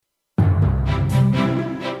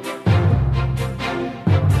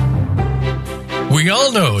We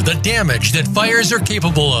all know the damage that fires are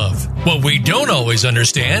capable of. What we don't always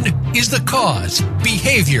understand is the cause,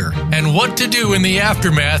 behavior, and what to do in the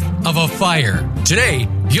aftermath of a fire. Today,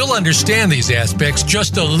 you'll understand these aspects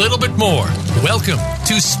just a little bit more. Welcome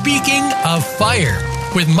to Speaking of Fire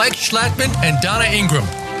with Mike Schlattman and Donna Ingram.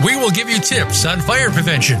 We will give you tips on fire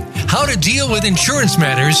prevention, how to deal with insurance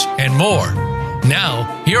matters, and more.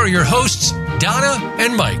 Now, here are your hosts, Donna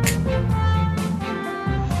and Mike.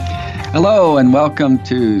 Hello and welcome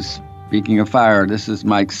to Speaking of Fire. This is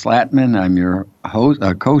Mike Schlattman. I'm your host,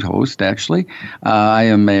 co-host, actually. I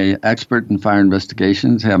am an expert in fire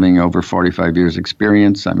investigations, having over 45 years'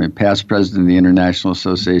 experience. I'm a past president of the International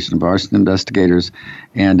Association of Arson Investigators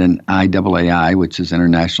and an IAAI, which is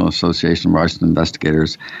International Association of Arson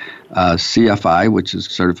Investigators, CFI, which is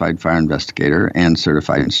Certified Fire Investigator, and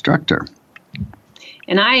Certified Instructor.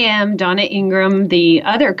 And I am Donna Ingram, the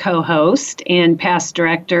other co-host and past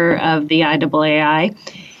director of the IAAI.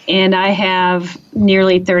 And I have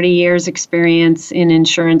nearly 30 years experience in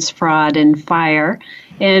insurance fraud and fire.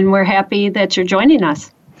 And we're happy that you're joining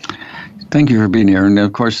us. Thank you for being here. And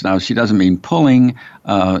of course, now she doesn't mean pulling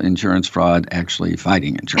insurance fraud, actually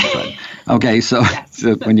fighting insurance fraud. Okay, so, Yes.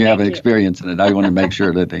 so when you have experience in it, I want to make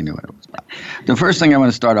sure that they knew what it was about. The first thing I want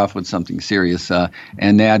to start off with something serious,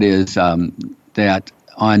 and that is that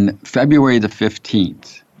on February the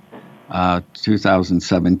 15th,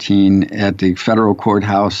 2017, at the federal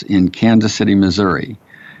courthouse in Kansas City, Missouri,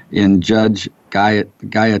 in Judge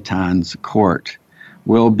Gaetan's court,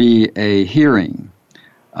 will be a hearing,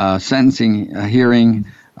 sentencing hearing,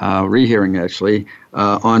 rehearing actually,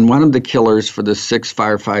 on one of the killers for the 6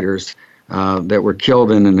 firefighters that were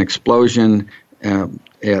killed in an explosion,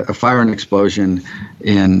 a fire and explosion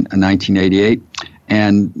in 1988.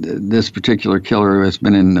 And this particular killer has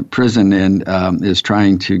been in prison and is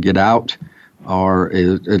trying to get out or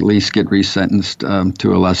at least get resentenced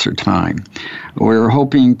to a lesser time. We're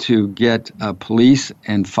hoping to get police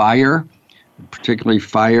and fire, particularly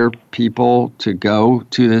fire people, to go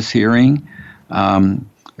to this hearing.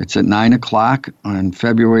 It's at 9 o'clock on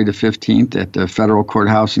February the 15th at the federal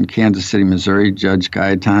courthouse in Kansas City, Missouri, Judge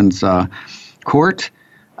Gaetan's court.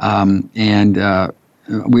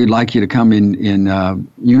 We'd like you to come in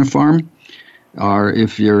uniform, or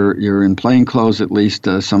if you're in plain clothes, at least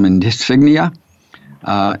some insignia,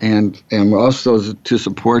 and also to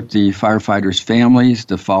support the firefighters' families,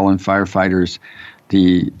 the fallen firefighters,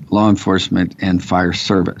 the law enforcement, and fire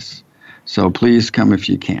service. So please come if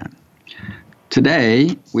you can.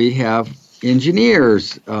 Today we have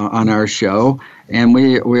engineers on our show, and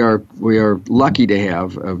we are lucky to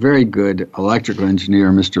have a very good electrical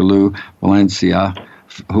engineer, Mr. Lou Bilancia,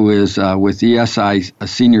 who is with ESI, a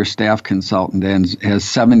senior staff consultant, and has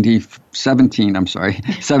 17,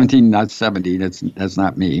 not 70, that's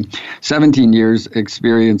not me, 17 years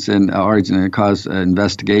experience in origin and cause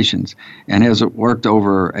investigations, and has worked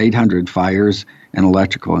over 800 fires and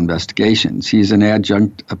electrical investigations. He's an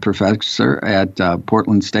adjunct professor at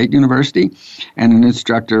Portland State University and an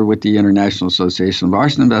instructor with the International Association of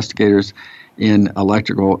Arson Investigators in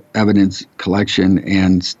electrical evidence collection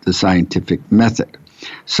and the scientific method.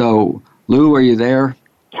 So, Lou, are you there?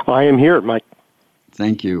 I am here, Mike.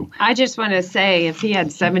 Thank you. I just want to say, if he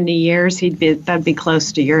had 70 years, that'd be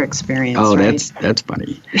close to your experience. Oh, right? that's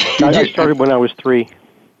funny. I started when I was 3.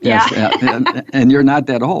 Yes, Yeah. and you're not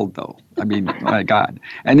that old, though. I mean, my God.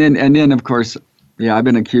 And then, of course, I've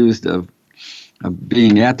been accused of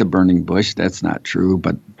being at the burning bush. That's not true,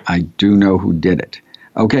 but I do know who did it.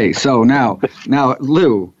 Okay, so now,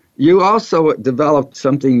 Lou, you also developed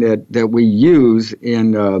something that we use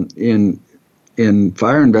in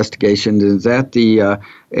fire investigations. Is that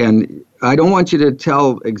and I don't want you to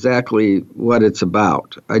tell exactly what it's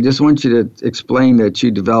about. I just want you to explain that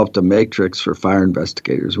you developed a matrix for fire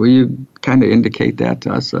investigators. Will you kind of indicate that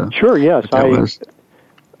to us? Sure, yes.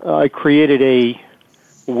 I created a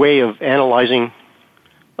way of analyzing,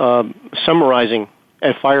 summarizing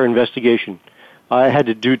a fire investigation. I had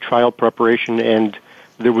to do trial preparation, and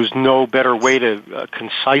there was no better way to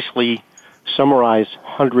concisely summarize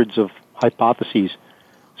hundreds of hypotheses.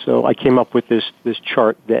 So I came up with this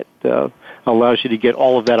chart that allows you to get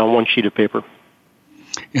all of that on one sheet of paper.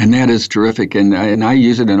 And that is terrific, and I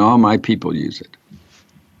use it, and all my people use it.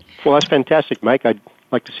 Well, that's fantastic, Mike. I'd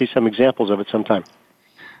like to see some examples of it sometime.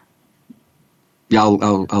 Yeah,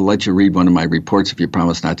 I'll let you read one of my reports if you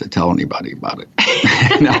promise not to tell anybody about it.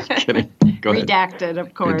 No, I'm kidding. Go ahead. Redacted,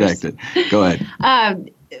 of course. Redacted. Go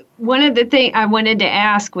ahead. One of the things I wanted to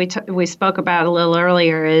ask, we spoke about a little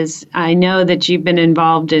earlier, is I know that you've been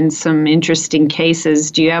involved in some interesting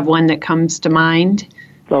cases. Do you have one that comes to mind?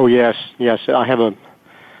 Oh, yes. I have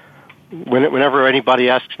whenever anybody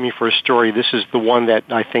asks me for a story, this is the one that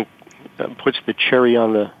I think puts the cherry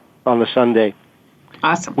on the sundae.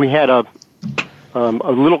 Awesome. We had a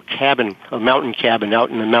little cabin, a mountain cabin out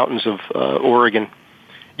in the mountains of Oregon.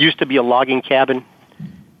 Used to be a logging cabin,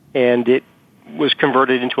 and it was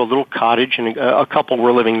converted into a little cottage, and a couple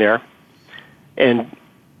were living there. And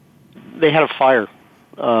they had a fire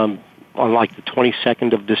on like the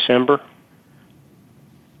 22nd of December.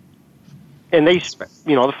 And they,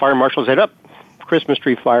 the fire marshal said, Christmas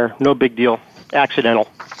tree fire, no big deal, accidental.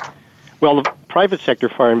 Well, the private sector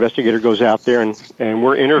fire investigator goes out there, and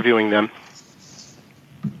we're interviewing them.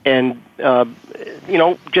 And,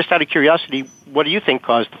 just out of curiosity, what do you think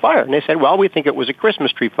caused the fire? And they said, well, we think it was a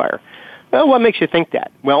Christmas tree fire. Well, what makes you think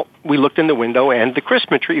that? Well, we looked in the window, and the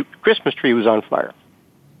Christmas tree was on fire.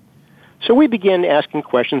 So we began asking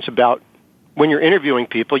questions about, when you're interviewing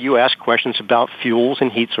people, you ask questions about fuels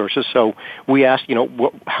and heat sources. So we asked,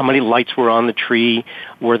 how many lights were on the tree?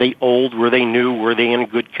 Were they old? Were they new? Were they in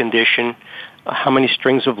good condition? How many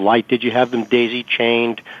strings of light? Did you have them daisy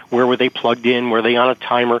chained? Where were they plugged in? Were they on a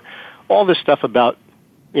timer? All this stuff about,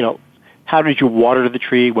 how did you water the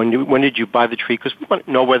tree? When did you buy the tree? Because we want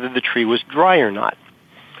to know whether the tree was dry or not.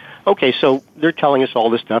 Okay, so they're telling us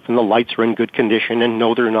all this stuff, and the lights are in good condition, and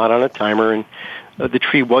no, they're not on a timer, and the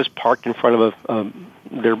tree was parked in front of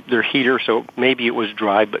their heater, so maybe it was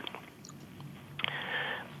dry. But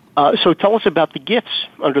so tell us about the gifts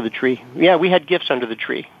under the tree. Yeah, we had gifts under the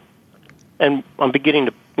tree, and I'm beginning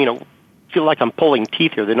to feel like I'm pulling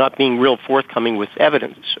teeth here. They're not being real forthcoming with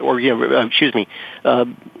evidence or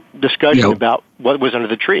discussion about what was under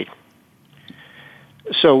the tree.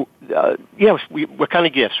 So, what kind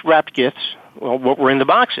of gifts? Wrapped gifts. Well, what were in the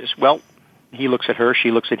boxes? Well, he looks at her,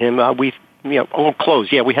 she looks at him.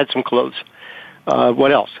 Clothes. Yeah, we had some clothes.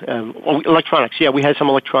 What else? Electronics. Yeah, we had some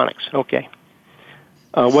electronics. Okay.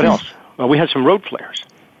 What else? Well, we had some road flares.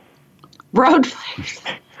 Road flares.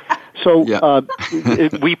 So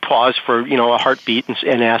we pause for a heartbeat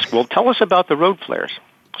and ask, well, tell us about the road flares.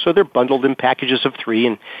 So they're bundled in packages of 3,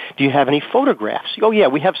 and do you have any photographs? Oh, yeah,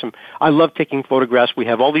 we have some. I love taking photographs. We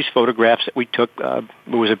have all these photographs that we took. It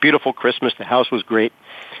was a beautiful Christmas. The house was great.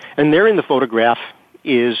 And there in the photograph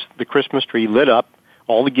is the Christmas tree lit up,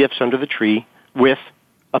 all the gifts under the tree, with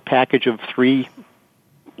a package of 3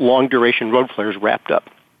 long-duration road flares wrapped up.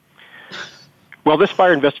 Well, this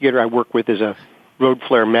fire investigator I work with is a road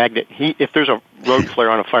flare magnet. If there's a road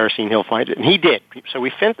flare on a fire scene, he'll find it, and he did. So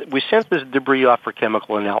we sent this debris off for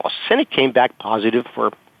chemical analysis, and it came back positive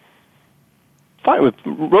for fire with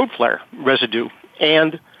road flare residue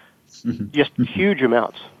and just huge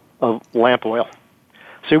amounts of lamp oil.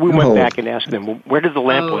 So we went back and asked them, well, where did the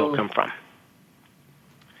lamp oil come from?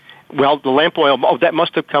 Well, the lamp oil, that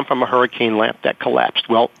must have come from a hurricane lamp that collapsed.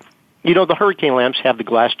 Well, the hurricane lamps have the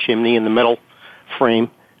glass chimney and the metal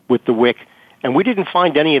frame with the wick. And we didn't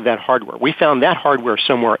find any of that hardware. We found that hardware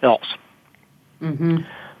somewhere else. Mm-hmm.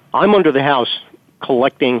 I'm under the house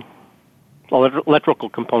collecting electrical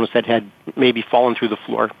components that had maybe fallen through the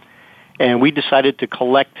floor. And we decided to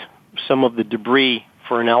collect some of the debris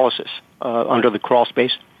for analysis under the crawl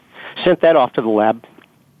space. Sent that off to the lab.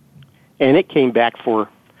 And it came back for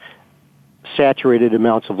saturated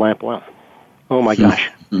amounts of lamp oil. Oh, my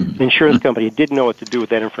gosh. The insurance company didn't know what to do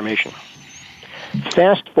with that information.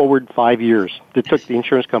 Fast forward 5 years. It took the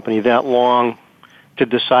insurance company that long to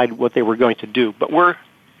decide what they were going to do. But we're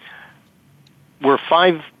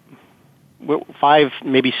 5,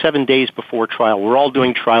 maybe 7 days before trial. We're all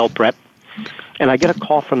doing trial prep. And I get a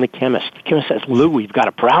call from the chemist. The chemist says, Lou, we've got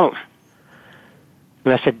a problem.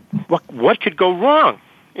 And I said, what could go wrong?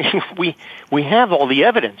 we have all the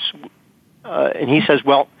evidence. And he says,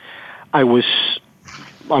 well,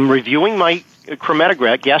 I'm reviewing my gas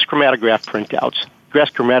chromatograph printouts. Gas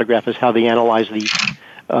chromatograph is how they analyze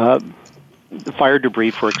the fire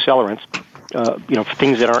debris for accelerants, for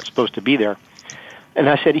things that aren't supposed to be there. And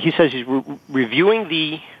he says he's reviewing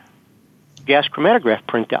the gas chromatograph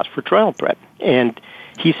printouts for trial prep. And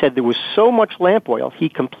he said there was so much lamp oil, he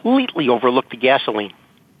completely overlooked the gasoline.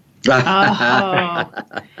 Oh.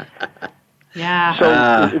 Yeah.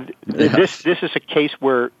 So this is a case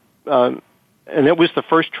where, and it was the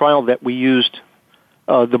first trial that we used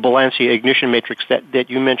the Bilancia ignition matrix that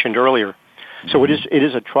you mentioned earlier. So it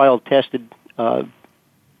is a trial-tested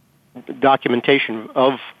documentation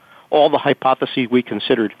of all the hypotheses we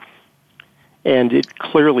considered. And it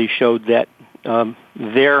clearly showed that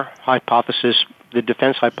their hypothesis, the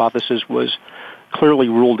defense hypothesis, was clearly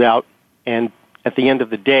ruled out. And at the end of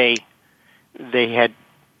the day, they had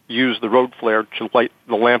used the road flare to light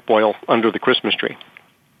the lamp oil under the Christmas tree.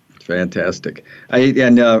 Fantastic.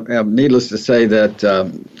 Needless to say that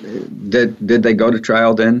did they go to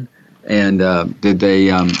trial then, and did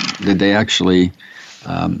they actually?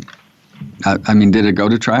 Did it go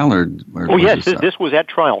to trial or yes, this was at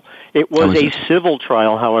trial. It was a civil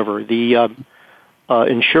trial, however. The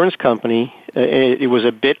insurance company, it was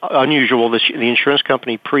a bit unusual. The insurance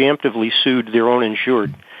company preemptively sued their own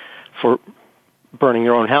insured for burning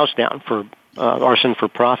their own house down for arson for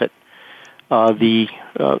profit.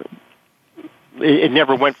 It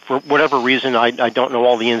never went, for whatever reason, I don't know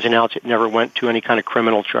all the ins and outs, it never went to any kind of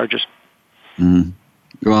criminal charges. Mm.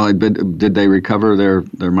 Well, but did they recover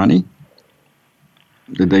their money?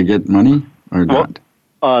 Did they get money or not?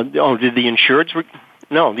 Did the insureds?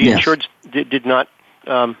 No, the insureds did not.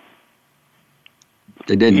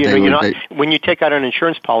 They didn't. When you take out an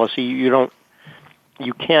insurance policy, you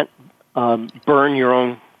can't burn your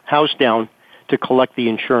own house down to collect the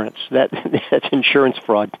insurance. That's insurance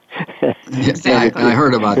fraud. Exactly. I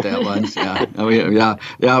heard about that once.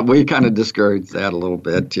 Yeah. We kind of discouraged that a little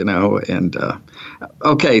bit, And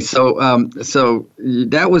okay, so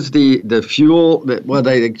that was the fuel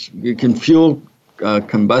that you can fuel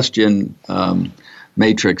combustion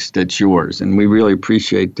matrix that's yours, and we really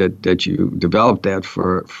appreciate that you developed that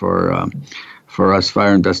for us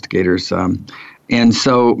fire investigators. And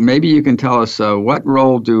so maybe you can tell us what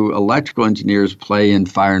role do electrical engineers play in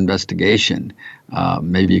fire investigation?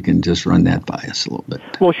 Maybe you can just run that by us a little bit.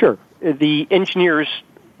 Well, sure. The engineers,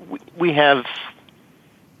 we have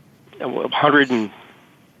 110,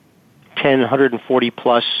 140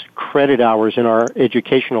 plus credit hours in our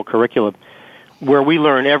educational curriculum where we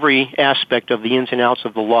learn every aspect of the ins and outs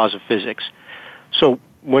of the laws of physics. So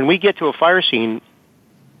when we get to a fire scene,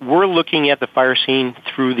 we're looking at the fire scene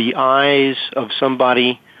through the eyes of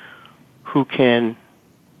somebody who can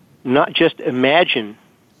not just imagine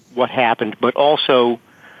what happened, but also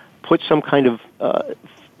put some kind of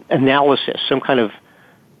analysis, some kind of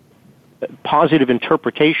positive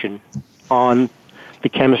interpretation on the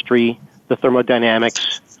chemistry, the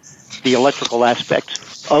thermodynamics, the electrical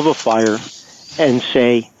aspects of a fire, and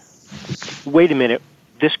say, wait a minute,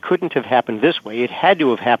 this couldn't have happened this way. It had to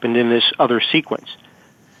have happened in this other sequence.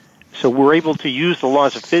 So we're able to use the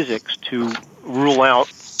laws of physics to rule out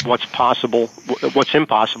what's possible, what's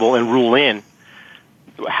impossible, and rule in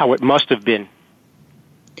how it must have been.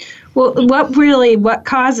 Well, what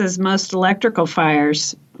causes most electrical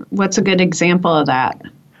fires? What's a good example of that?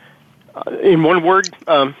 In one word,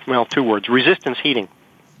 2 words, resistance heating.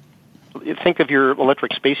 Think of your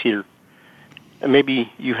electric space heater.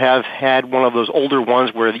 Maybe you have had one of those older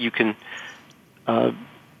ones where you can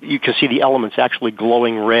see the elements actually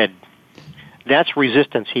glowing red. That's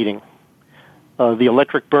resistance heating. The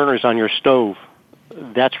electric burners on your stove,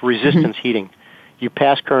 that's resistance heating. You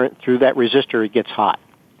pass current through that resistor, it gets hot.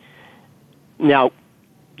 Now,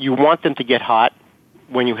 you want them to get hot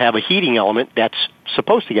when you have a heating element that's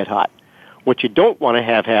supposed to get hot. What you don't want to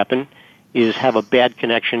have happen is have a bad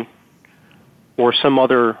connection or some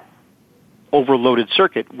other overloaded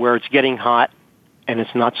circuit where it's getting hot and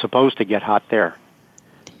it's not supposed to get hot there.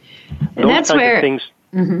 And that's where things.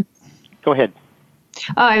 Mm-hmm. Go ahead.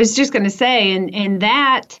 Oh, I was just going to say, and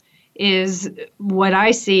that is what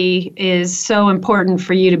I see is so important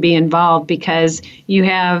for you to be involved, because you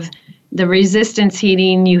have the resistance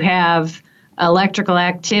heating, you have electrical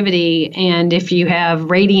activity, and if you have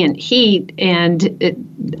radiant heat,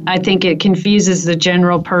 I think it confuses the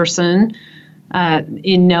general person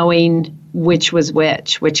in knowing which was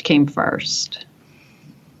which came first.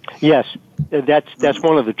 Yes, that's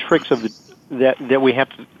one of the tricks of that we have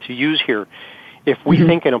to use here. If we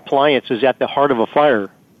think an appliance is at the heart of a fire,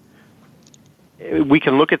 we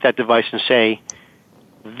can look at that device and say,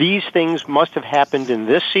 these things must have happened in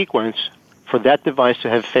this sequence for that device to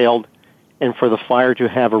have failed and for the fire to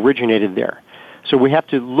have originated there. So we have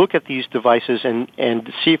to look at these devices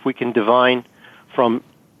and see if we can divine from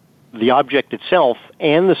the object itself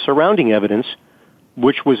and the surrounding evidence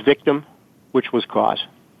which was victim, which was cause.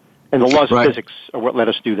 And the laws of physics are what let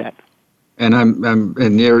us do that.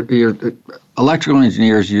 And you're electrical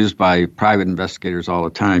engineers used by private investigators all the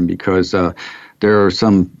time, because there are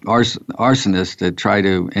some arsonists that try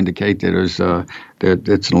to indicate that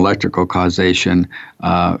it's an electrical causation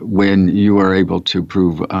when you are able to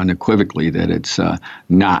prove unequivocally that it's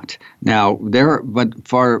not. Now, but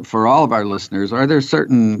for all of our listeners, are there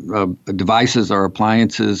certain devices or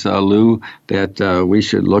appliances, Lou, that we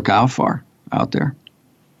should look out for out there?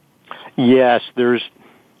 Yes, there's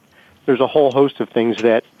a whole host of things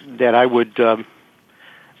that I would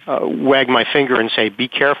wag my finger and say, be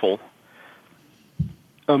careful.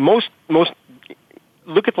 Most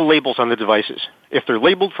look at the labels on the devices. If they're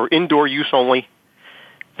labeled for indoor use only,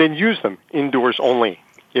 then use them indoors only.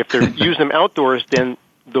 If they use them outdoors, then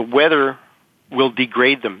the weather will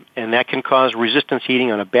degrade them, and that can cause resistance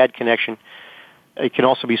heating on a bad connection. It can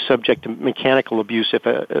also be subject to mechanical abuse if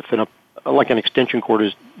an extension cord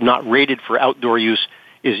is not rated for outdoor use,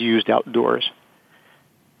 is used outdoors.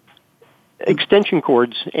 Extension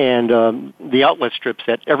cords and the outlet strips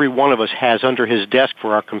that every one of us has under his desk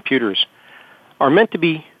for our computers are meant to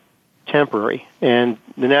be temporary, and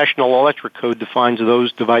the National Electric Code defines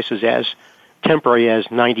those devices as temporary as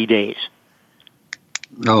 90 days.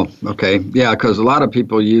 Oh, okay. Yeah, because a lot of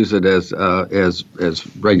people use it as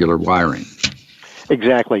regular wiring.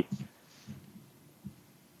 Exactly.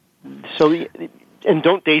 So, and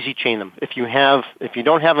don't daisy chain them. If you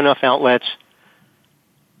don't have enough outlets,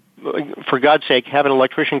 for God's sake, have an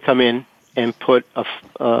electrician come in and put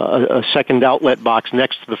a second outlet box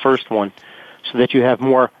next to the first one, so that you have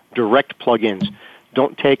more direct plug-ins.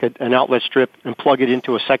 Don't take an outlet strip and plug it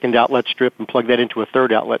into a second outlet strip and plug that into a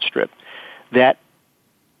third outlet strip. That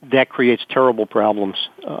creates terrible problems.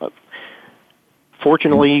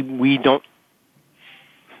 Fortunately, we don't.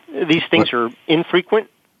 These things are infrequent,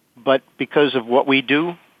 but because of what we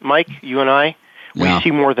do, Mike, you and I, we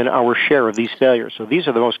see more than our share of these failures. So these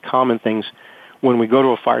are the most common things when we go to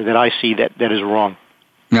a fire that I see that is wrong.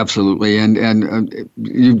 Absolutely, and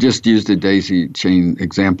you just used a daisy chain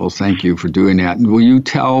example. Thank you for doing that. And will you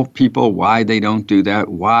tell people why they don't do that?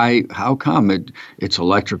 Why? How come? It's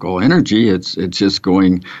electrical energy. It's just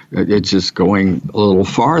going a little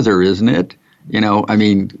farther, isn't it? I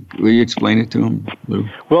mean, will you explain it to them, Lou?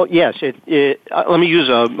 Well, yes. Let me use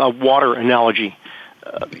a water analogy.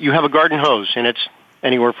 You have a garden hose, and it's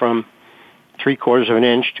anywhere from 3/4 of an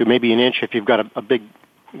inch to maybe an inch if you've got a big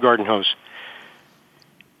garden hose.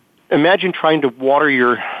 Imagine trying to water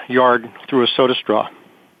your yard through a soda straw.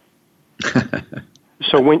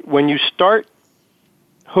 So when you start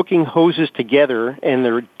hooking hoses together and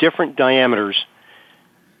they're different diameters,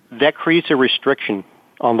 that creates a restriction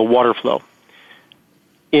on the water flow.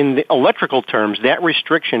 In the electrical terms, that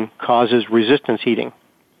restriction causes resistance heating.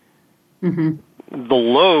 Mm-hmm. The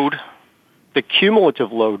load, the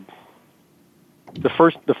cumulative load, the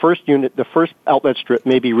first outlet strip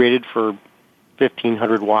may be rated for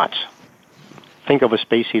 1,500 watts. Think of a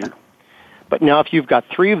space heater. But now if you've got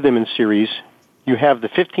three of them in series, you have the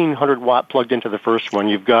 1,500 watt plugged into the first one.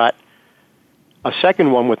 You've got a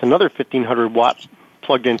second one with another 1,500 watt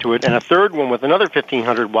plugged into it, and a third one with another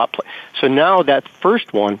 1,500 watt. So now that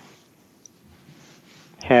first one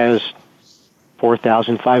has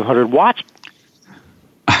 4,500 watts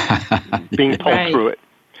being pulled through it.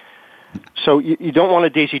 So you don't want to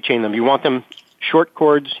daisy chain them. You want them short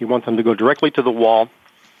cords. You want them to go directly to the wall.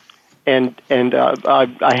 And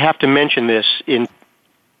I have to mention this, in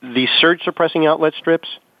the surge suppressing outlet strips,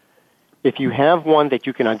 if you have one that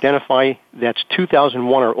you can identify that's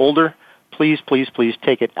 2001 or older, please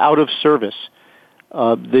take it out of service.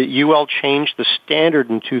 The UL changed the standard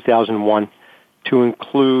in 2001 to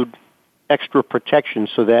include extra protection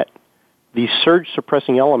so that the surge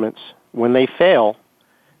suppressing elements, when they fail,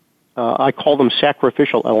 I call them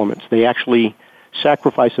sacrificial elements. They actually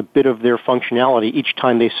sacrifice a bit of their functionality each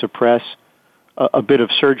time they suppress a bit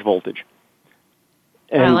of surge voltage.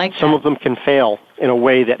 And I like some of them can fail in a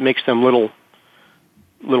way that makes them little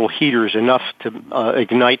heaters, enough to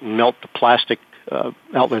ignite and melt the plastic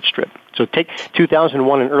outlet strip. So take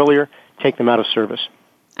 2001 and earlier, take them out of service.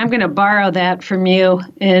 I'm going to borrow that from you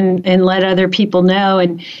and let other people know.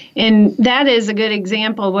 And that is a good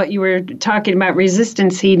example. What you were talking about,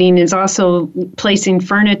 resistance heating, is also placing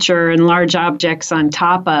furniture and large objects on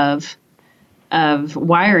top of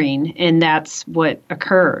wiring, and that's what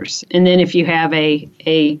occurs. And then if you have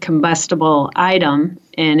a combustible item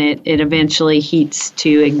and it eventually heats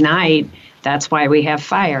to ignite, that's why we have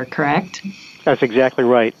fire, correct? That's exactly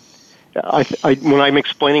right. When I'm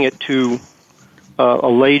explaining it to a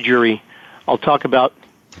lay jury, I'll talk about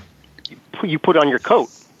you put on your coat.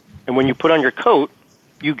 And when you put on your coat,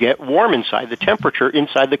 you get warm inside. The temperature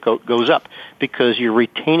inside the coat goes up because you're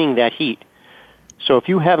retaining that heat. So if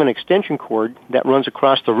you have an extension cord that runs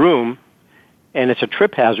across the room and it's a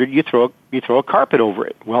trip hazard, you throw a carpet over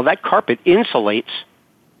it. Well, that carpet insulates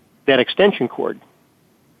that extension cord.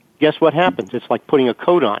 Guess what happens? It's like putting a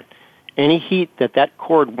coat on. Any heat that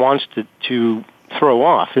cord wants to throw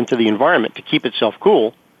off into the environment to keep itself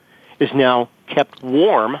cool is now kept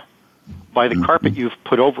warm by the carpet you've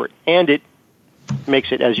put over it. And it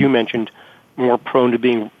makes it, as you mentioned, more prone to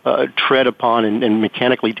being tread upon and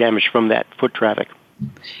mechanically damaged from that foot traffic.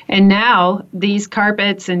 And now these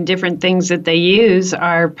carpets and different things that they use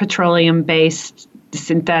are petroleum-based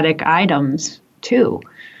synthetic items too.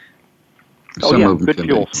 Some of them good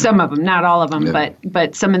fuels. Some of them, not all of them,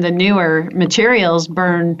 but some of the newer materials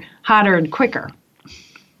burn hotter and quicker.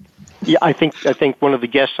 Yeah, I think one of the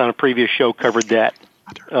guests on a previous show covered that.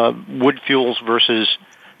 Wood fuels versus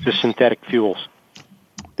the synthetic fuels.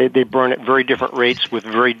 They burn at very different rates with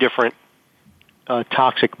very different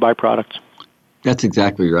toxic byproducts. That's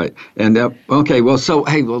exactly right. And okay, well, so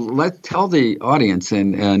hey, let's tell the audience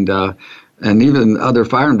and even other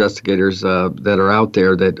fire investigators that are out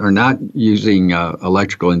there that are not using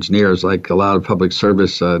electrical engineers, like a lot of public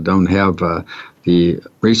service don't have the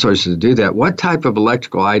resources to do that. What type of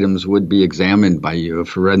electrical items would be examined by you, a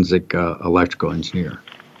forensic electrical engineer?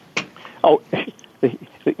 Oh,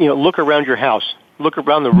 look around your house. Look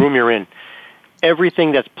around the room you're in.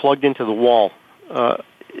 Everything that's plugged into the wall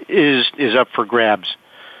is up for grabs.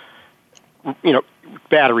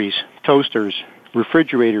 Batteries, toasters,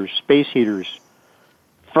 refrigerators, space heaters,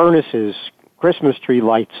 furnaces, Christmas tree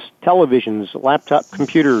lights, televisions, laptop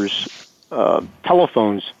computers,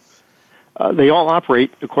 telephones. They all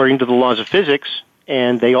operate according to the laws of physics,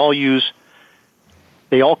 and they all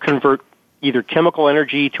convert either chemical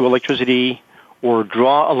energy to electricity or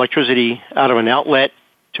draw electricity out of an outlet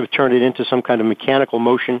to turn it into some kind of mechanical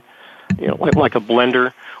motion, like a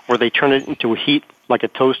blender, or they turn it into a heat like a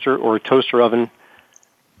toaster or a toaster oven.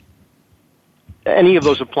 Any of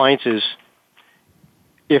those appliances,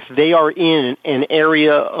 if they are in an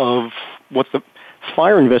area of what the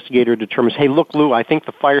fire investigator determines, hey, look, Lou, I think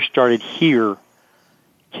the fire started here.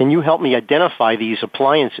 Can you help me identify these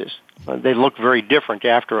appliances? They look very different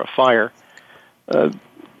after a fire. A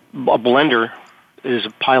blender is a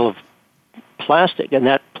pile of plastic, and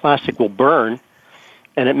that plastic will burn,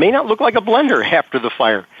 and it may not look like a blender after the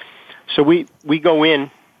fire. So we go in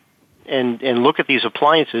and look at these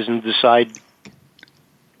appliances and decide,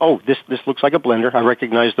 oh, this looks like a blender. I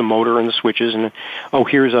recognize the motor and the switches. And,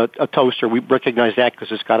 here's a toaster. We recognize that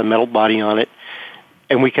because it's got a metal body on it.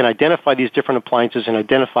 And we can identify these different appliances and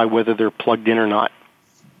identify whether they're plugged in or not.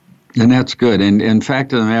 And that's good. And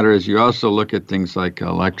fact of the matter is you also look at things like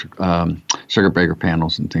electric circuit breaker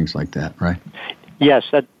panels and things like that, right? Yes,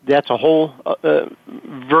 that's a whole,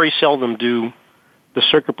 very seldom do the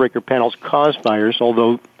circuit breaker panels cause fires,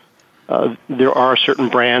 although there are certain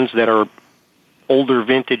brands that are older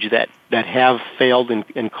vintage that have failed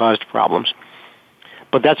and caused problems.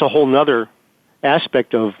 But that's a whole nother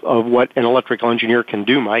aspect of what an electrical engineer can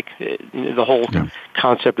do, Mike, the whole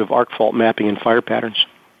concept of arc fault mapping and fire patterns.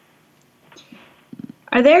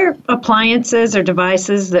 Are there appliances or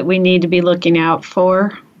devices that we need to be looking out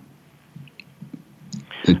for?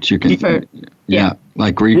 That you can,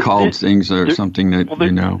 like recalled things or something that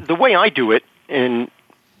The way I do it, and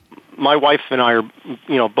my wife and I are,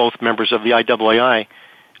 both members of the IAAI.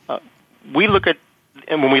 We look at,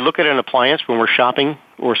 and when we look at an appliance, when we're shopping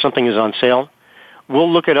or something is on sale,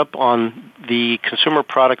 we'll look it up on the Consumer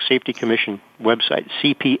Product Safety Commission website,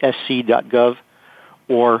 cpsc.gov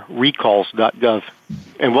or recalls.gov,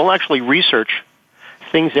 and we'll actually research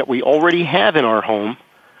things that we already have in our home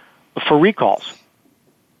for recalls.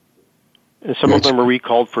 And some of them are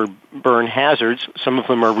recalled for burn hazards. Some of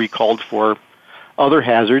them are recalled for other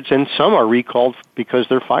hazards, and some are recalled because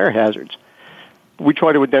they're fire hazards. We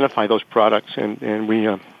try to identify those products, and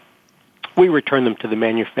we return them to the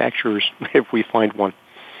manufacturers if we find one.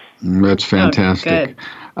 That's fantastic.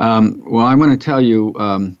 Well, I want to tell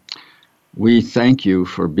you, we thank you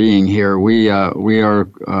for being here. We have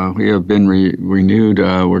been renewed.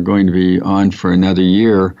 We're going to be on for another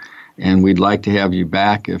year, and we'd like to have you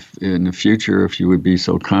back if in the future, if you would be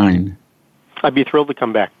so kind. I'd be thrilled to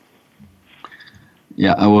come back.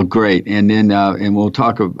 Yeah, well, great, and then and we'll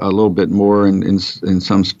talk a little bit more in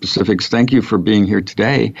some specifics. Thank you for being here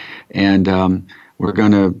today, and we're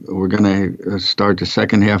gonna start the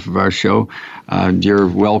second half of our show. You're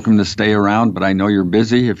welcome to stay around, but I know you're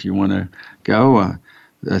busy. If you want to go,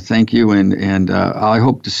 thank you, and I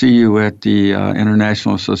hope to see you at the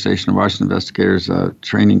International Association of Arson Investigators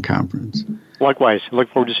training conference. Likewise, I look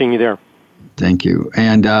forward to seeing you there. Thank you.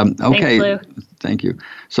 And okay. Thanks, Lou. Thank you.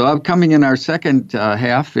 So upcoming in our second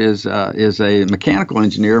half is a mechanical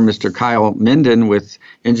engineer, Mr. Kyle Minden with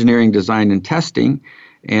Engineering Design and Testing,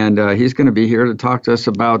 and he's going to be here to talk to us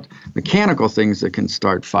about mechanical things that can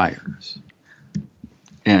start fires.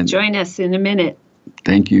 And join us in a minute.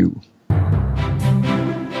 Thank you.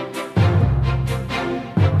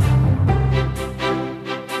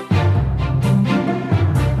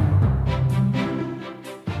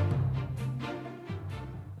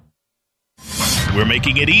 We're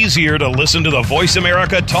making it easier to listen to the Voice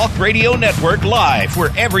America Talk Radio Network live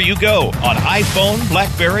wherever you go on iPhone,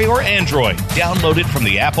 BlackBerry, or Android. Download it from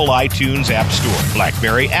the Apple iTunes App Store,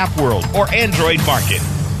 BlackBerry App World, or Android Market.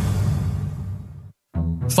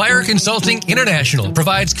 Fire Consulting International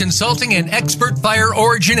provides consulting and expert fire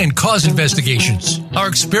origin and cause investigations. Our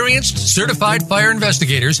experienced, certified fire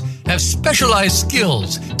investigators have specialized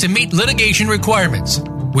skills to meet litigation requirements.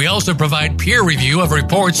 We also provide peer review of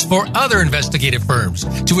reports for other investigative firms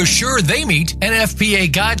to assure they meet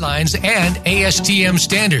NFPA guidelines and ASTM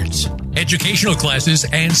standards. Educational classes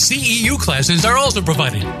and CEU classes are also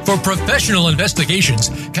provided. For professional investigations,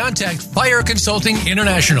 contact Fire Consulting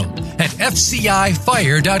International at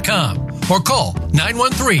fcifire.com or call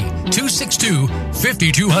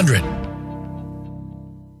 913-262-5200.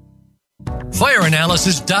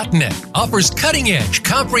 FireAnalysis.net offers cutting-edge,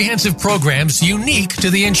 comprehensive programs unique to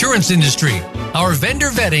the insurance industry. Our vendor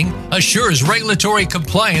vetting assures regulatory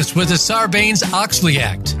compliance with the Sarbanes-Oxley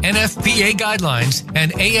Act, NFPA guidelines,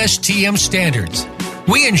 and ASTM standards.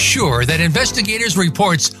 We ensure that investigators'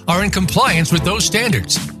 reports are in compliance with those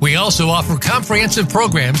standards. We also offer comprehensive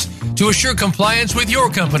programs to assure compliance with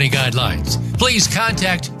your company guidelines. Please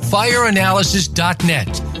contact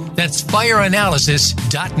FireAnalysis.net. That's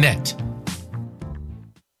FireAnalysis.net.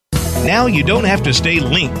 Now you don't have to stay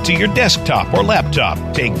linked to your desktop or laptop.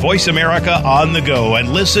 Take Voice America on the go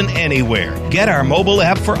and listen anywhere. Get our mobile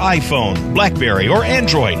app for iPhone, BlackBerry, or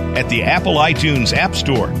Android at the Apple iTunes App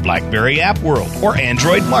Store, BlackBerry App World, or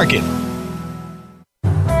Android Market.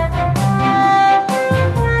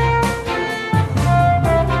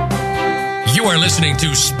 You are listening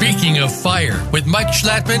to Speaking of Fire with Mike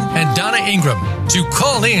Schlattman and Donna Ingram. To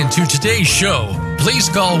call in to today's show, please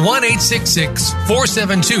call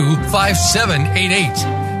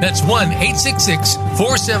 1-866-472-5788. That's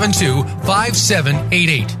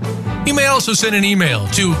 1-866-472-5788. You may also send an email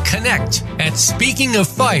to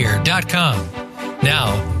connect@speakingoffire.com.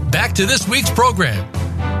 Now, back to this week's program.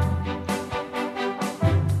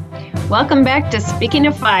 Welcome back to Speaking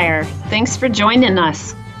of Fire. Thanks for joining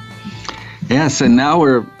us. Yes, and now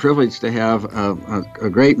we're privileged to have a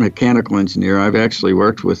great mechanical engineer. I've actually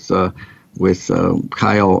worked with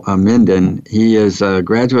Kyle Minden. He is a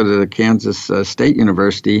graduate of the Kansas State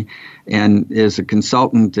University and is a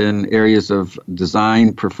consultant in areas of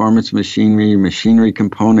design, performance machinery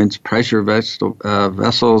components, pressure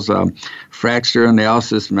vessels, fracture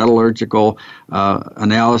analysis, metallurgical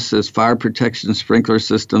analysis, fire protection, sprinkler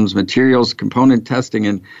systems, materials, component testing,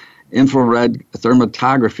 and infrared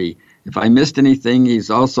thermatography. If I missed anything, he's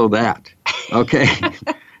also that. Okay.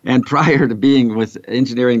 And prior to being with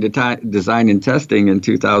engineering design and testing in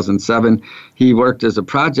 2007, he worked as a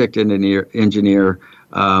project engineer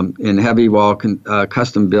in heavy wall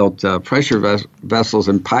custom-built pressure vessels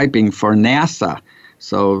and piping for NASA.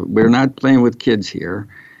 So we're not playing with kids here.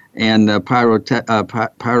 And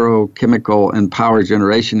pyrochemical and power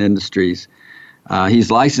generation industries. He's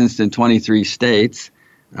licensed in 23 states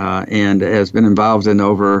and has been involved in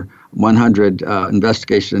over 100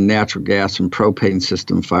 investigation of natural gas and propane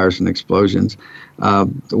system fires and explosions.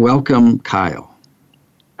 Welcome, Kyle.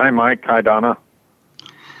 Hi, Mike. Hi, Donna.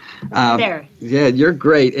 There. Yeah, you're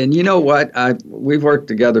great. And you know what? We've worked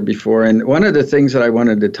together before, and one of the things that I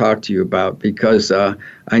wanted to talk to you about, because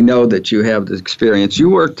I know that you have this experience, you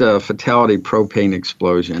worked a fatality propane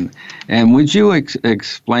explosion. And would you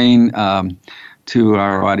explain to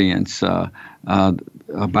our audience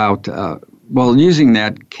about using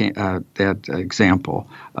that example,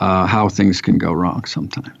 how things can go wrong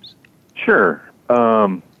sometimes? Sure.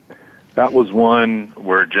 That was one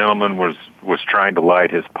where a gentleman was trying to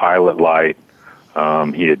light his pilot light.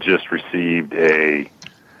 He had just received a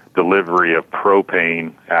delivery of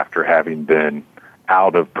propane after having been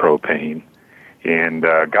out of propane, and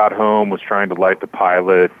got home, was trying to light the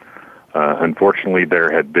pilot. Unfortunately,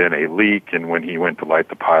 there had been a leak, and when he went to light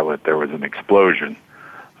the pilot, there was an explosion.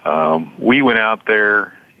 We went out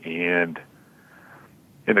there, and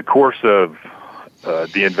in the course of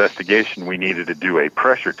the investigation, we needed to do a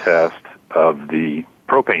pressure test of the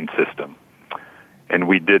propane system. And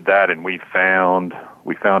we did that, and we found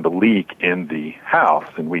a leak in the house,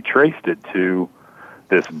 and we traced it to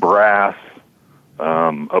this brass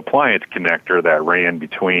appliance connector that ran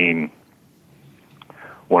between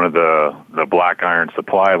one of the black iron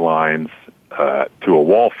supply lines to a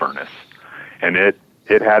wall furnace. And it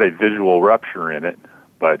had a visual rupture in it,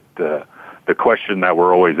 but the question that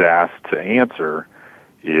we're always asked to answer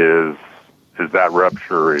is that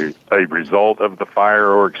rupture a result of the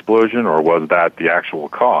fire or explosion, or was that the actual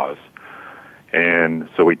cause? And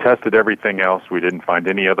so we tested everything else. We didn't find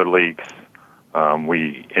any other leaks.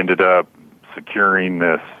 We ended up securing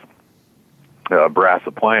this brass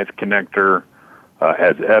appliance connector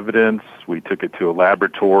as evidence. We took it to a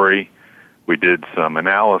laboratory. We did some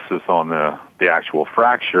analysis on the actual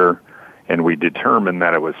fracture, and we determined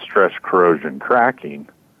that it was stress corrosion cracking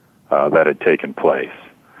that had taken place.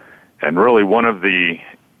 And really one of the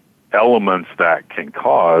elements that can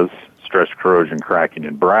cause stress corrosion cracking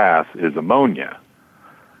in brass is ammonia.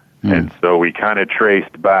 And so we kind of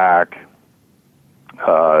traced back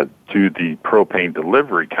to the propane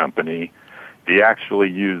delivery company. They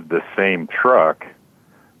actually used the same truck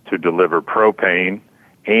to deliver propane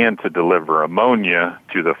and to deliver ammonia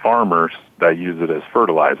to the farmers that use it as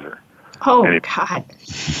fertilizer. Oh, God.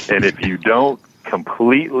 And if you don't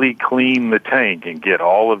completely clean the tank and get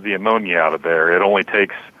all of the ammonia out of there, it only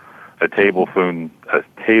takes a tablespoon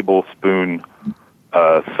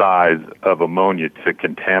size of ammonia to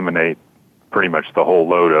contaminate pretty much the whole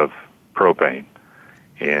load of propane.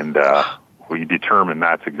 And we determined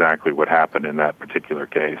that's exactly what happened in that particular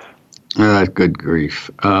case. Good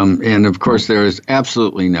grief. And of course, there is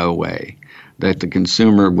absolutely no way that the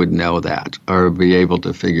consumer would know that or be able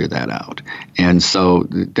to figure that out. And so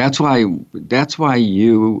that's why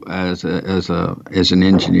you as an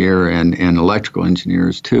engineer and electrical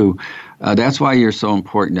engineers too, that's why you're so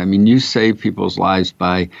important. I mean, you save people's lives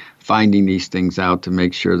by finding these things out to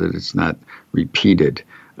make sure that it's not repeated.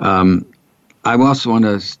 I also want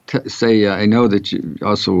to say, I know that you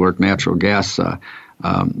also work natural gas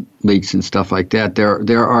leaks and stuff like that.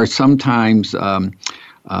 There are sometimes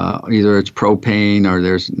either it's propane or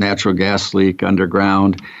there's natural gas leak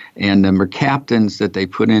underground, and the mercaptans that they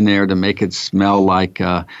put in there to make it smell like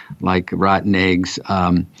rotten eggs.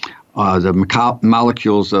 The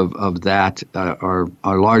molecules of that are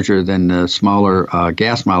larger than the smaller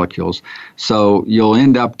gas molecules. So you'll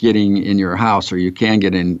end up getting in your house, or you can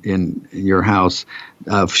get in your house,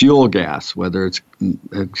 fuel gas, whether it's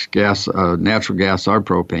gas, natural gas or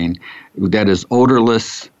propane, that is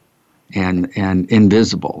odorless and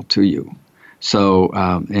invisible to you. So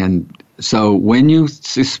so when you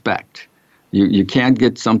suspect you can't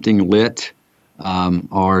get something lit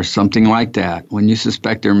or something like that, when you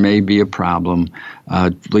suspect there may be a problem,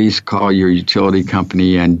 please call your utility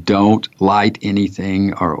company and don't light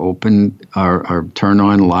anything or open or turn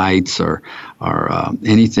on lights or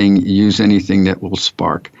anything. Use anything that will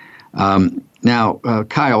spark. Now,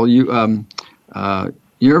 Kyle, you're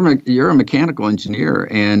a mechanical engineer,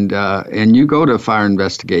 and you go to fire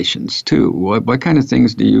investigations too. What kind of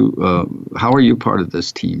things do you? How are you part of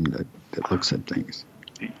this team that looks at things?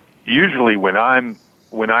 Usually, when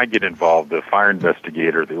I get involved, the fire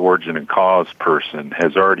investigator, the origin and cause person,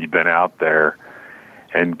 has already been out there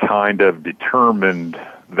and kind of determined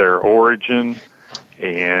their origin,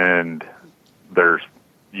 and there's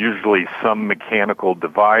usually some mechanical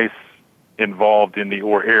device involved in the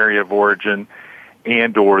area of origin,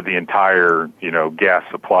 and or the entire, gas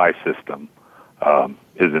supply system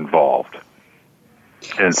is involved.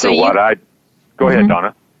 And so go ahead,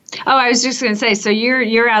 Donna. Oh, I was just going to say, so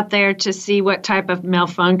you're out there to see what type of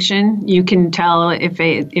malfunction. You can tell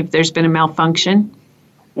if there's been a malfunction.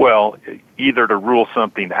 Well, either to rule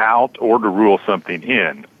something out or to rule something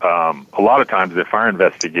in. A lot of times the fire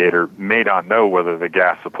investigator may not know whether the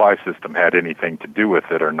gas supply system had anything to do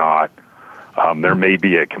with it or not. There may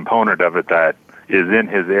be a component of it that is in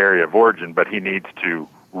his area of origin, but he needs to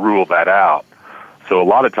rule that out. So a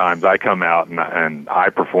lot of times I come out and I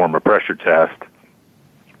perform a pressure test,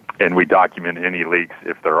 and we document any leaks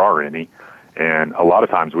if there are any. And a lot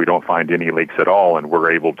of times we don't find any leaks at all, and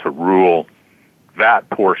we're able to rule that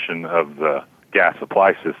portion of the gas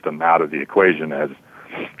supply system out of the equation as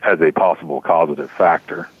a possible causative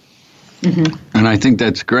factor. Mm-hmm. And I think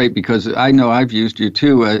that's great, because I know I've used you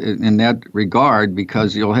too in that regard,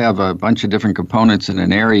 because you'll have a bunch of different components in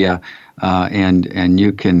an area, and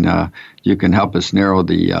you can help us narrow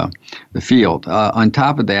the field. On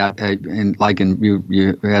top of that,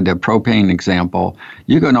 you had a propane example,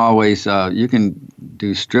 you can always you can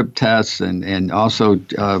do strip tests and also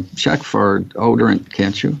check for odorant,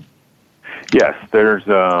 can't you? Yes, there's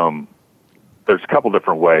a couple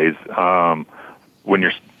different ways. When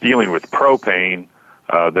you're dealing with propane,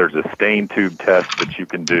 there's a stain tube test that you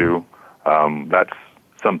can do. That's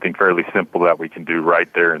something fairly simple that we can do right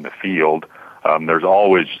there in the field. There's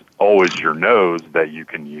always your nose that you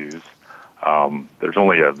can use. There's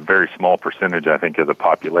only a very small percentage, I think, of the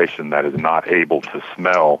population that is not able to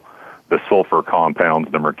smell the sulfur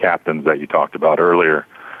compounds, the mercaptans that you talked about earlier,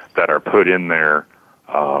 that are put in there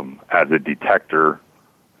as a detector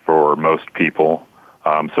for most people.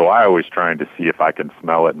 So I always trying to see if I can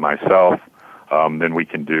smell it myself. then we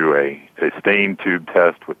can do a stain tube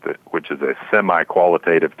test, which is a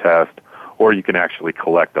semi-qualitative test, or you can actually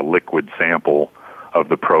collect a liquid sample of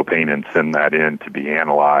the propane and send that in to be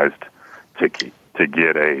analyzed to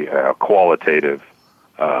get a qualitative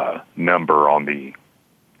number on the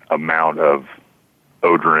amount of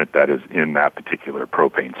odorant that is in that particular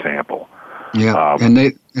propane sample. Yeah,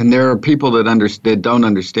 and there are people that don't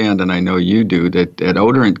understand, and I know you do, that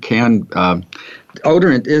odorant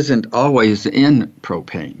odorant isn't always in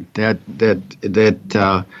propane. That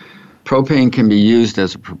propane can be used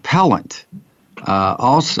as a propellant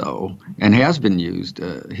also, and has been used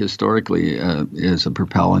historically as a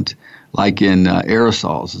propellant, like in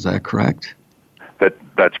aerosols. Is that correct?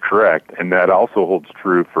 That's correct, and that also holds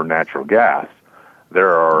true for natural gas.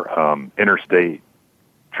 There are interstate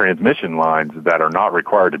transmission lines that are not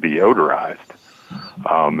required to be odorized.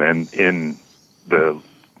 And in the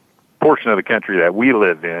portion of the country that we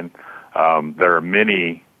live in, there are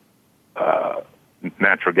many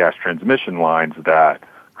natural gas transmission lines that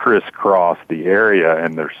crisscross the area,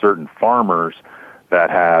 and there's certain farmers that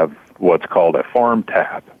have what's called a farm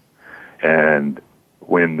tap. And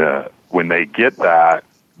when they get that,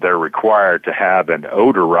 they're required to have an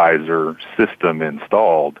odorizer system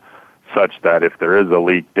installed, such that if there is a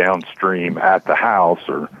leak downstream at the house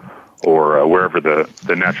or wherever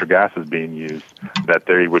the natural gas is being used, that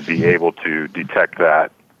they would be able to detect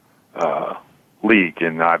that leak.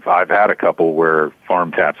 And I've had a couple where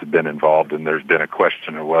farm taps have been involved, and there's been a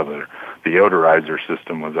question of whether the odorizer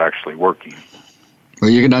system was actually working. Well,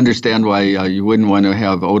 you can understand why you wouldn't want to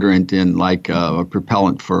have odorant in like a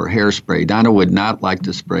propellant for hairspray. Donna would not like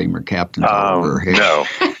to spray mercaptans all over her hair. No,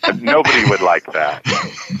 nobody would like that.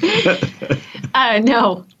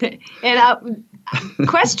 No. And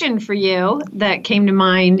question for you that came to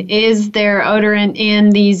mind, is there odorant in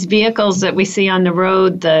these vehicles that we see on the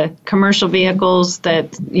road, the commercial vehicles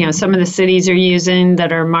that some of the cities are using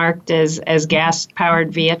that are marked as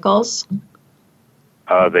gas-powered vehicles?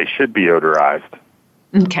 They should be odorized.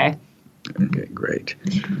 Okay. Okay, great.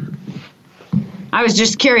 I was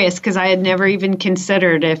just curious because I had never even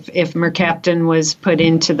considered if mercaptan was put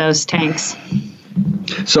into those tanks.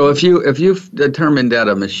 So if you've determined that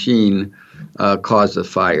a machine caused a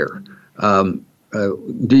fire, let's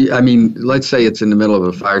say it's in the middle of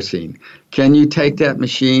a fire scene, can you take that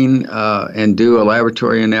machine and do a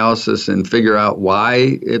laboratory analysis and figure out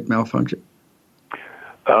why it malfunctioned?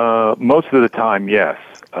 Most of the time, yes.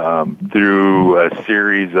 Through a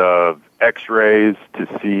series of X-rays to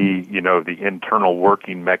see, the internal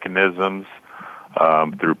working mechanisms,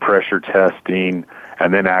 through pressure testing,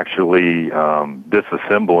 and then actually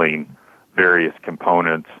disassembling various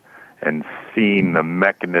components and seeing the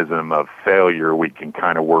mechanism of failure, we can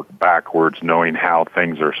kind of work backwards, knowing how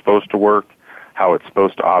things are supposed to work, how it's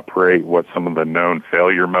supposed to operate, what some of the known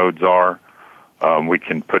failure modes are. We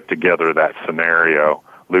can put together that scenario.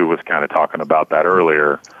 Lou was kind of talking about that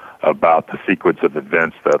earlier, about the sequence of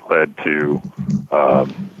events that led to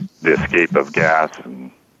the escape of gas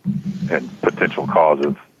and potential cause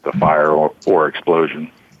of the fire or explosion.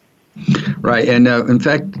 Right, and in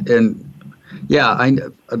fact,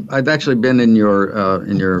 I've actually been in your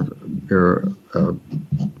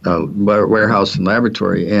warehouse and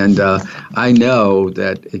laboratory, and I know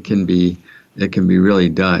that it can be really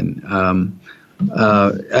done.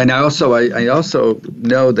 And I also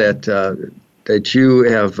know that you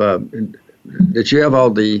have all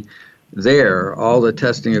the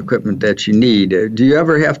testing equipment that you need. Do you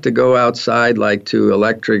ever have to go outside, like to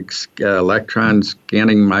electron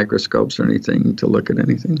scanning microscopes or anything, to look at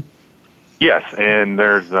anything? Yes, and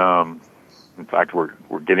there's in fact we're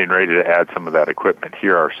getting ready to add some of that equipment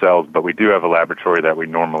here ourselves, but we do have a laboratory that we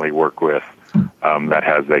normally work with that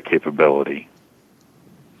has that capability.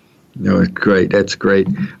 No, it's great. That's great.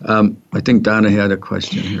 I think Donna had a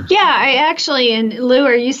question here. Yeah, and Lou,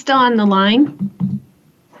 are you still on the line?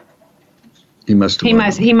 He must.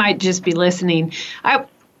 He might just be listening.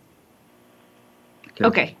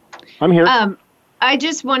 Okay. I'm here. I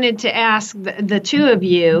just wanted to ask the two of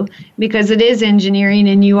you, because it is engineering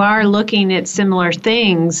and you are looking at similar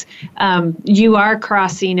things. You are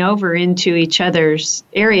crossing over into each other's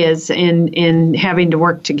areas and having to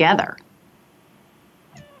work together.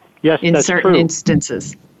 Yes, in that's certain true.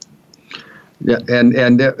 Instances. Yeah,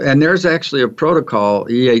 and there's actually a protocol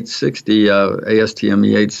E860, ASTM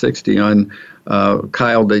E860 on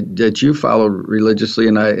Kyle that you follow religiously,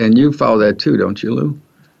 and you follow that too, don't you, Lou?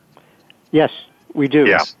 Yes, we do.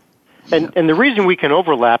 Yeah. And the reason we can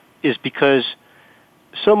overlap is because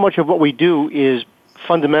so much of what we do is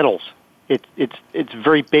fundamentals. It's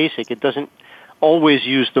very basic. It doesn't always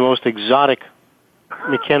use the most exotic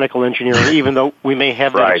mechanical engineering, even though we may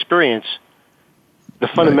have that experience. The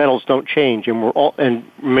fundamentals don't change, and we're all, and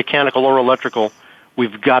mechanical or electrical,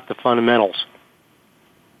 we've got the fundamentals.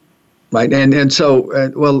 Right, and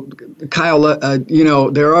so, well, Kyle,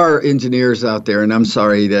 there are engineers out there, and I'm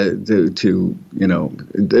sorry to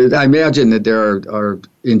I imagine that there are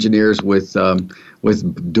engineers with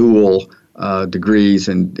dual degrees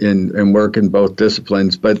and work in both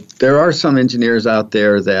disciplines, but there are some engineers out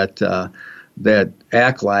there that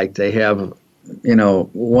act like they have,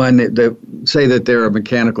 they say that they're a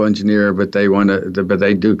mechanical engineer, but they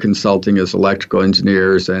do consulting as electrical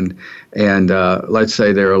engineers, and let's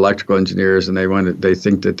say they're electrical engineers and they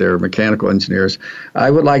think that they're mechanical engineers.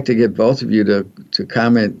 I would like to get both of you to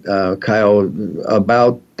comment, Kyle,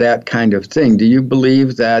 about that kind of thing. Do you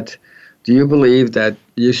believe that that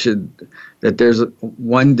there's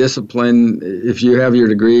one discipline, if you have your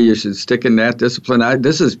degree, you should stick in that discipline?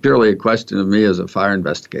 This is purely a question of me as a fire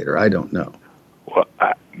investigator. I don't know. Well,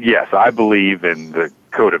 yes, I believe in the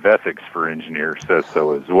Code of Ethics for Engineers says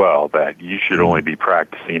so as well, that you should only be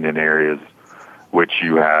practicing in areas which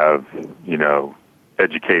you have,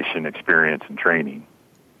 education, experience, and training.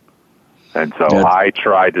 And so I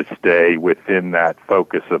try to stay within that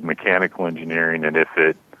focus of mechanical engineering, and if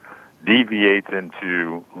it deviates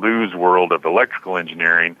into Lou's world of electrical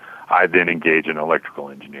engineering, I then engage an electrical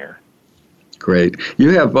engineer. Great.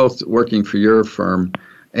 You have both working for your firm.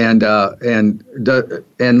 And Lou,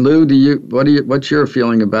 what's your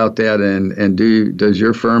feeling about that? And does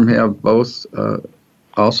your firm have both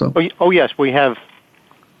also? Oh yes, we have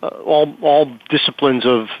all disciplines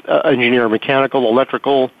of engineering: mechanical,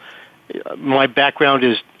 electrical. My background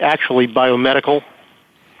is actually biomedical,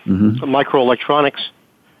 microelectronics.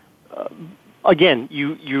 Again,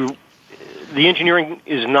 the engineering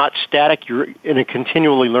is not static. You're in a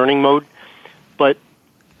continually learning mode, but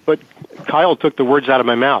Kyle took the words out of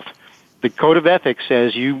my mouth. The Code of Ethics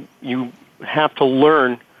says you have to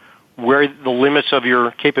learn where the limits of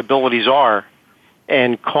your capabilities are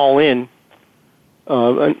and call in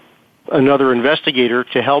another investigator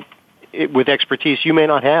to help with expertise you may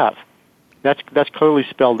not have. That's clearly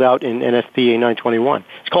spelled out in NFPA 921.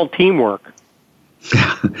 It's called teamwork.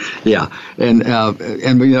 Yeah, and I'm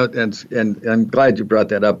glad you brought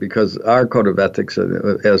that up, because our code of ethics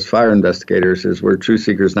as fire investigators is we're truth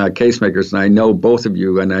seekers, not case makers, and I know both of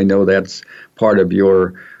you, and I know that's part of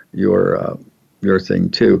your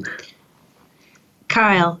thing too.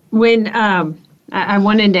 Kyle, when I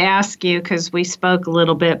wanted to ask you, because we spoke a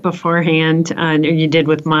little bit beforehand, and you did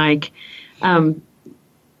with Mike,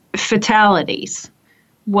 fatalities.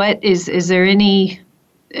 What is there any?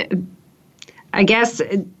 I guess,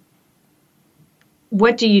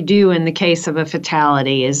 what do you do in the case of a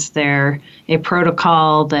fatality? Is there a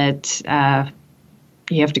protocol that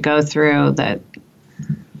you have to go through that?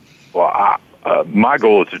 Well, my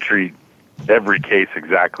goal is to treat every case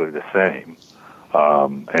exactly the same.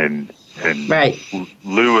 And right.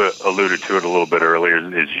 Lou alluded to it a little bit earlier,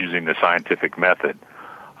 is using the scientific method.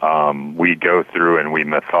 We go through and we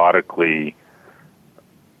methodically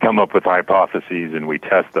come up with hypotheses, and we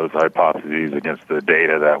test those hypotheses against the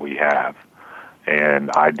data that we have. And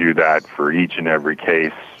I do that for each and every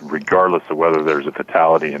case, regardless of whether there's a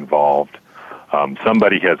fatality involved.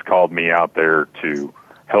 Somebody has called me out there to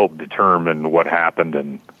help determine what happened,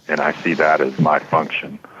 and I see that as my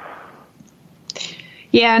function.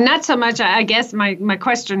 Yeah, not so much. I guess my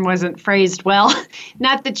question wasn't phrased well.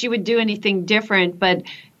 Not that you would do anything different, but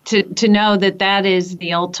to know that is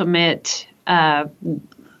the ultimate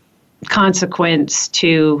consequence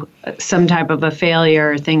to some type of a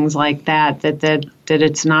failure or things like that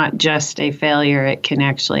it's not just a failure, it can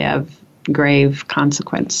actually have grave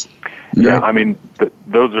consequence. Yeah, I mean,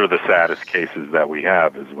 those are the saddest cases that we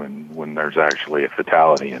have, is when there's actually a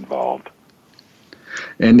fatality involved.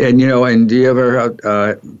 And do you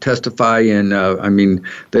ever testify in? I mean,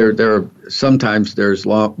 there are sometimes there's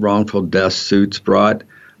wrongful death suits brought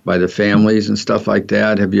by the families and stuff like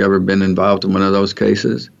that. Have you ever been involved in one of those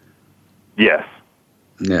cases? Yes.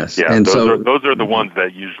 Yes. Yeah, and those are the ones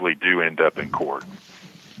that usually do end up in court.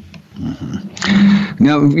 Mm-hmm.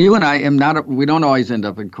 Now, you and I we don't always end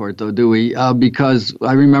up in court, though, do we? Because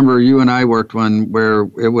I remember you and I worked one where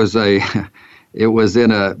it was in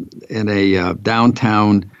a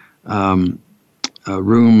downtown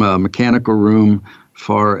room, mechanical room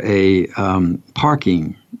for a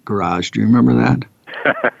parking garage. Do you remember that?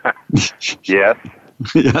 Yes.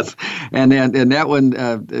 Yes, and that one,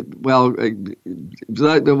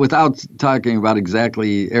 without talking about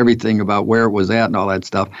exactly everything about where it was at and all that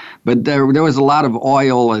stuff, but there was a lot of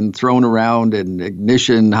oil and thrown around, and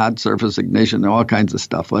ignition, hot surface ignition, and all kinds of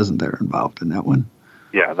stuff, wasn't there, involved in that one?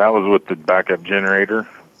 Yeah, that was with the backup generator.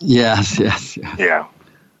 Yes. Yeah.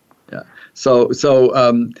 So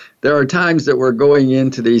there are times that we're going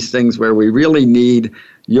into these things where we really need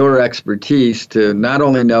your expertise to not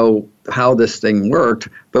only know how this thing worked,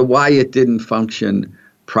 but why it didn't function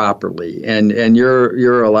properly. And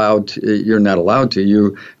you're allowed to, you're not allowed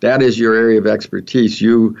to, that is your area of expertise.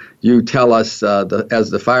 You tell us as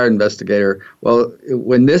the fire investigator, well,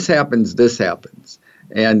 when this happens, this happens.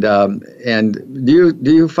 And do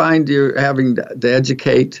you find you're having to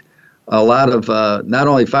educate a lot of not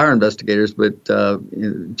only fire investigators, but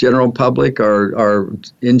general public or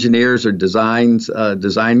engineers or designing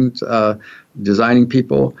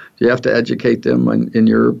people? Do you have to educate them in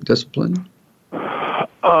your discipline?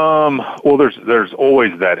 Well, there's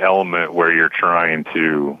always that element where you're trying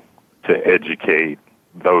to educate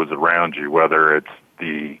those around you, whether it's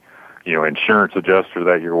the insurance adjuster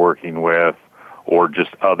that you're working with, or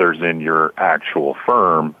just others in your actual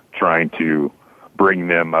firm, trying to bring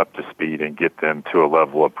them up to speed and get them to a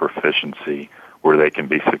level of proficiency where they can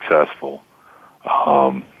be successful.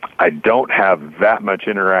 I don't have that much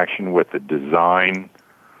interaction with the design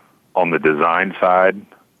on the design side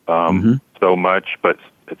so much, but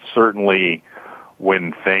it's certainly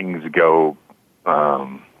when things go,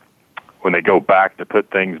 when they go back to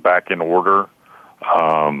put things back in order,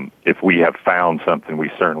 if we have found something,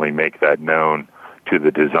 we certainly make that known to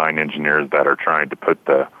the design engineers that are trying to put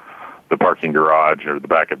the parking garage or the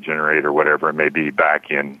backup generator, or whatever it may be,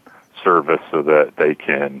 back in service so that they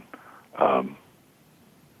can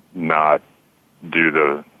not do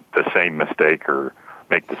the same mistake or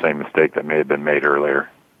make the same mistake that may have been made earlier.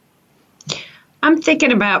 I'm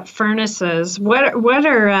thinking about furnaces. What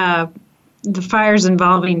are the fires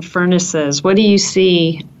involving furnaces? What do you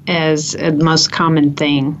see as the most common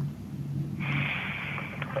thing?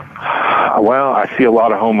 Well, I see a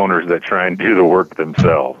lot of homeowners that try and do the work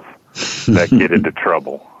themselves that get into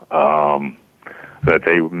trouble. That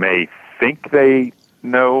they may think they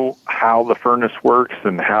know how the furnace works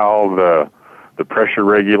and how the pressure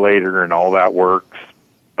regulator and all that works,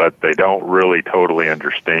 but they don't really totally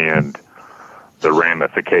understand the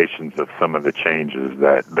ramifications of some of the changes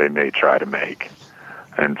that they may try to make.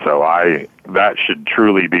 And so that should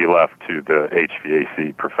truly be left to the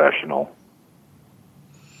HVAC professional.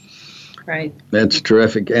 Right. That's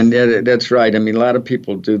terrific, and that's right. I mean, a lot of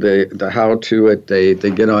people do the how to it. They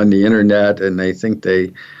get on the internet and they think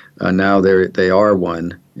they are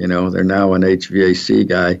one. They're now an HVAC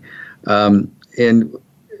guy, and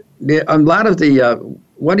a lot of the.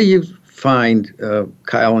 What do you find,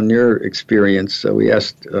 Kyle, in your experience? So we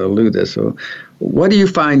asked Lou this. So, what do you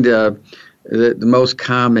find the most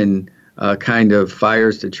common kind of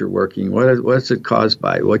fires that you're working? What's it caused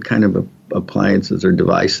by? What kind of appliances or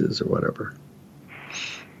devices or whatever?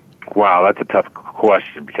 Wow, that's a tough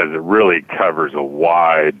question because it really covers a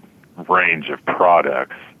wide range of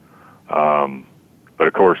products. But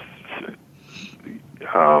of course,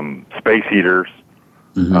 space heaters,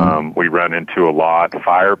 we run into a lot.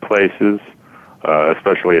 Fireplaces,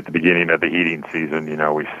 especially at the beginning of the heating season,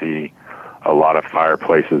 we see a lot of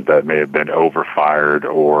fireplaces that may have been overfired,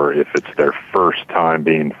 or if it's their first time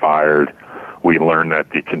being fired, we learn that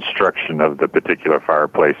the construction of the particular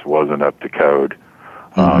fireplace wasn't up to code.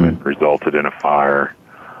 It resulted in a fire.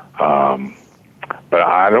 But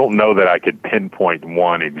I don't know that I could pinpoint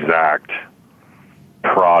one exact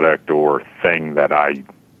product or thing that I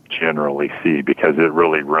generally see, because it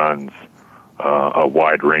really runs a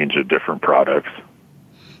wide range of different products.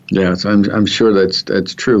 Yes, I'm sure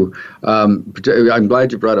that's true. I'm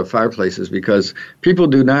glad you brought up fireplaces, because people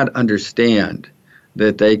do not understand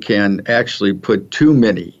that they can actually put too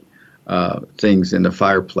many things in the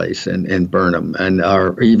fireplace and burn them,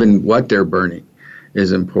 or even what they're burning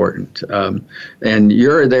is important. And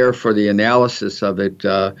you're there for the analysis of it.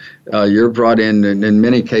 You're brought in, and in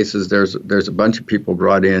many cases, there's a bunch of people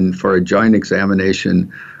brought in for a joint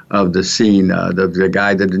examination of the scene. The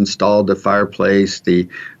guy that installed the fireplace, the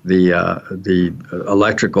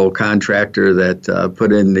electrical contractor that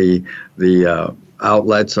put in the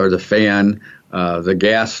outlets or the fan, the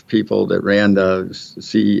gas people that ran the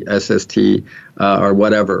CSST or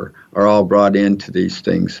whatever, are all brought into these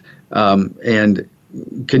things. And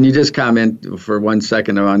can you just comment for 1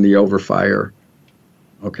 second on the overfire?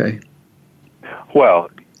 Okay. Well,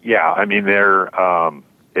 yeah. I mean,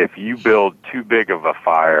 if you build too big of a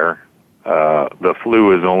fire, the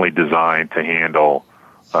flue is only designed to handle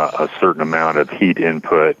a certain amount of heat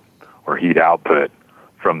input or heat output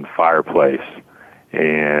from the fireplace,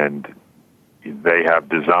 and they have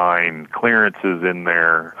design clearances in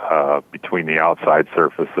there between the outside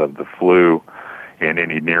surface of the flue and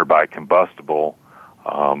any nearby combustible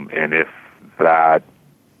And if that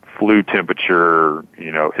flue temperature,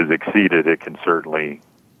 is exceeded, it can certainly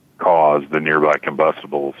cause the nearby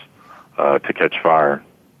combustibles to catch fire.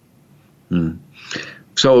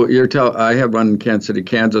 So I have one in Kansas City,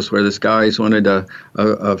 Kansas, where this guy's wanted a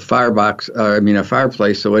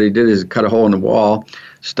fireplace. So what he did is cut a hole in the wall,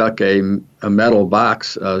 stuck a metal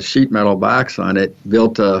box, a sheet metal box on it,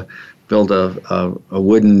 built a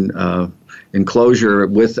wooden enclosure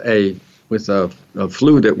with a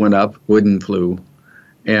flue that went up, wooden flue,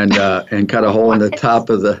 and cut a hole in the top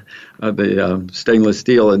of the stainless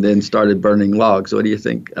steel, and then started burning logs. What do you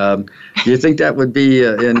think? Do you think that would be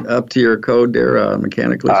up to your code there,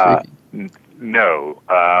 mechanically speaking? No.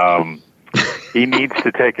 He needs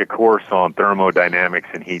to take a course on thermodynamics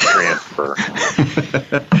and heat transfer.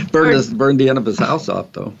 Burned the end of his house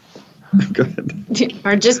off, though. Go ahead.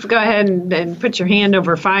 Or just go ahead and put your hand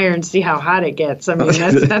over fire and see how hot it gets. I mean,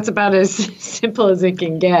 that's about as simple as it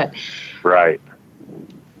can get. Right.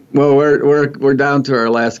 Well, we're down to our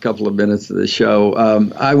last couple of minutes of the show.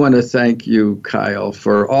 I want to thank you, Kyle,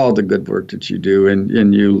 for all the good work that you do,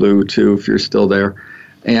 and you, Lou, too, if you're still there.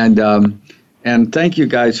 And thank you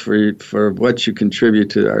guys for what you contribute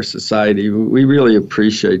to our society. We really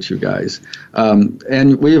appreciate you guys.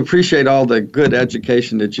 And we appreciate all the good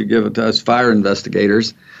education that you give to us fire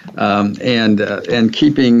investigators, and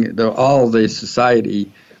keeping all the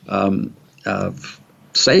society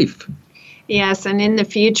safe. Yes, and in the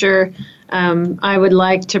future, I would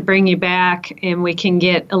like to bring you back and we can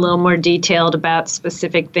get a little more detailed about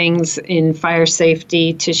specific things in fire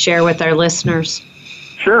safety to share with our listeners.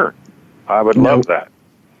 Sure. I would love that.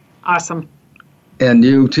 Awesome. And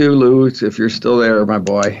you too, Lou, if you're still there, my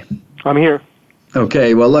boy. I'm here.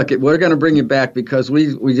 Okay, well, look, we're going to bring you back because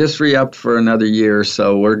we just re-upped for another year,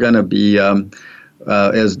 so we're going to be,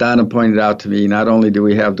 as Donna pointed out to me, not only do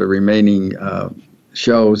we have the remaining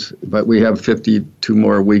shows, but we have 52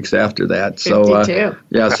 more weeks after that. 52.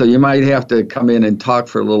 So, so you might have to come in and talk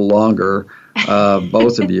for a little longer,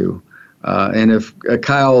 both of you. And if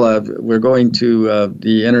Kyle, we're going to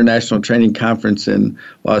the International Training Conference in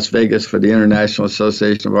Las Vegas for the International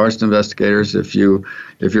Association of Arson Investigators. If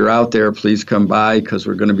you're out there, please come by because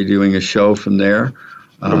we're going to be doing a show from there.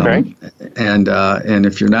 Okay. And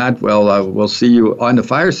if you're not, well, we'll see you on the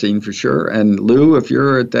fire scene for sure. And Lou, if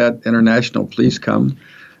you're at that international, please come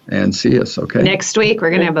and see us, okay? Next week,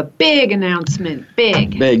 we're going to have a big announcement.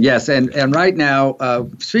 Big, yes. And right now,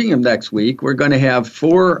 speaking of next week, we're going to have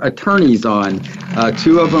 4 attorneys on,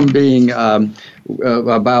 2 of them being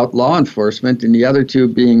about law enforcement and the other 2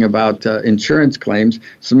 being about insurance claims.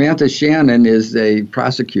 Samantha Shannon is a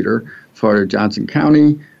prosecutor for Johnson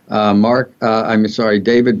County.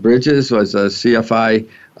 David Bridges was a CFI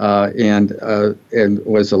and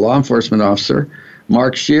was a law enforcement officer.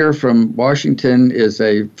 Mark Scheer from Washington is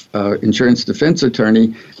a insurance defense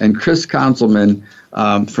attorney, and Chris Conselman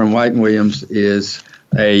from White and Williams is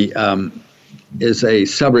a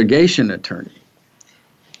subrogation attorney.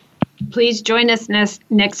 Please join us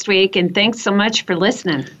next week, and thanks so much for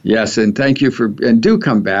listening. Yes, and thank you and do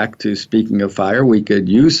come back to Speaking of Fire. We could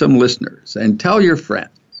use some listeners, and tell your friends.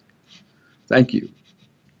 Thank you.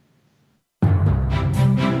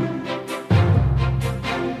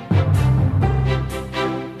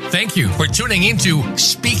 Thank you for tuning into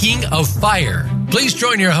Speaking of Fire. Please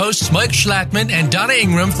join your hosts Mike Schlattman and Donna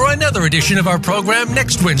Ingram for another edition of our program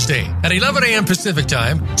next Wednesday at 11 a.m. Pacific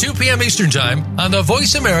Time, 2 p.m. Eastern Time on the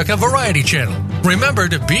Voice America Variety Channel. Remember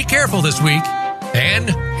to be careful this week and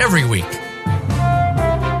every week.